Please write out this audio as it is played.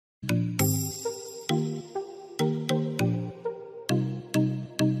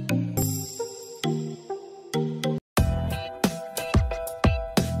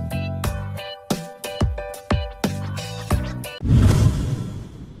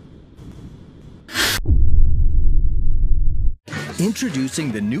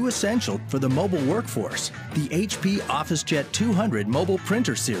Introducing the new essential for the mobile workforce, the HP OfficeJet 200 Mobile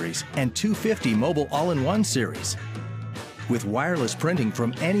Printer Series and 250 Mobile All-in-One Series. With wireless printing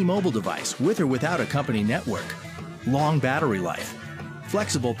from any mobile device with or without a company network, long battery life,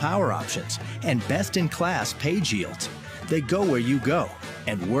 flexible power options, and best-in-class page yields, they go where you go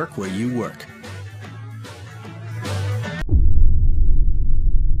and work where you work.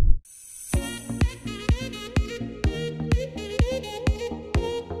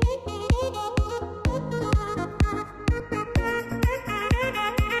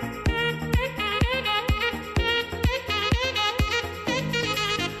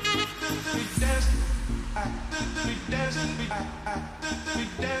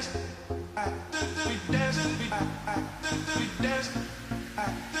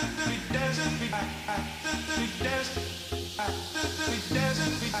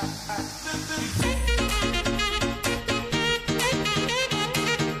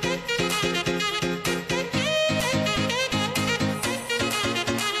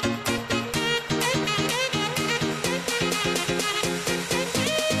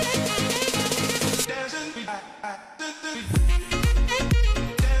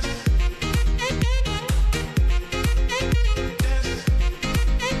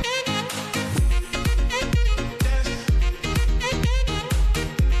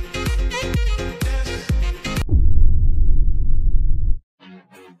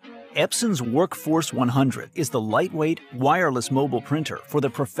 Epson's Workforce 100 is the lightweight, wireless mobile printer for the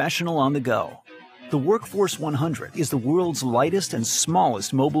professional on the go. The Workforce 100 is the world's lightest and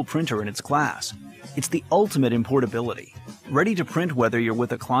smallest mobile printer in its class. It's the ultimate in portability, ready to print whether you're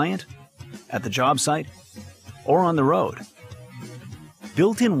with a client, at the job site, or on the road.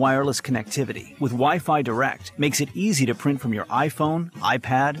 Built-in wireless connectivity with Wi-Fi Direct makes it easy to print from your iPhone,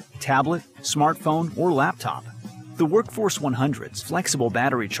 iPad, tablet, smartphone, or laptop. The Workforce 100's flexible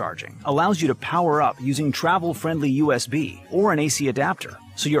battery charging allows you to power up using travel-friendly USB or an AC adapter,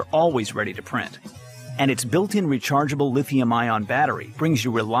 so you're always ready to print. And its built-in rechargeable lithium-ion battery brings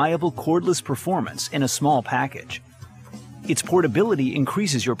you reliable cordless performance in a small package. Its portability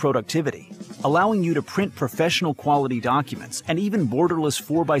increases your productivity, allowing you to print professional quality documents and even borderless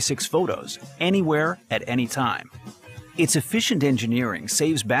 4x6 photos anywhere at any time. Its efficient engineering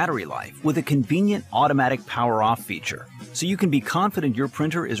saves battery life with a convenient automatic power-off feature, so you can be confident your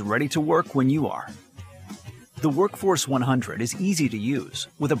printer is ready to work when you are. The Workforce 100 is easy to use,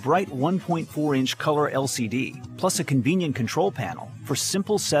 with a bright 1.4-inch color LCD, plus a convenient control panel for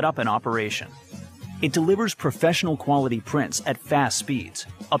simple setup and operation. It delivers professional quality prints at fast speeds,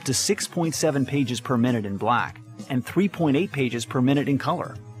 up to 6.7 pages per minute in black and 3.8 pages per minute in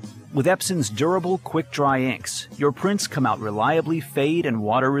color. With Epson's durable, quick-dry inks, your prints come out reliably fade and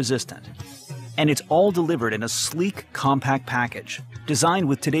water-resistant. And it's all delivered in a sleek, compact package, designed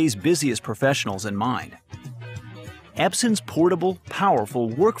with today's busiest professionals in mind. Epson's portable, powerful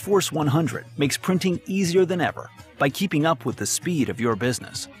Workforce 100 makes printing easier than ever by keeping up with the speed of your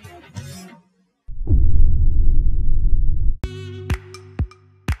business.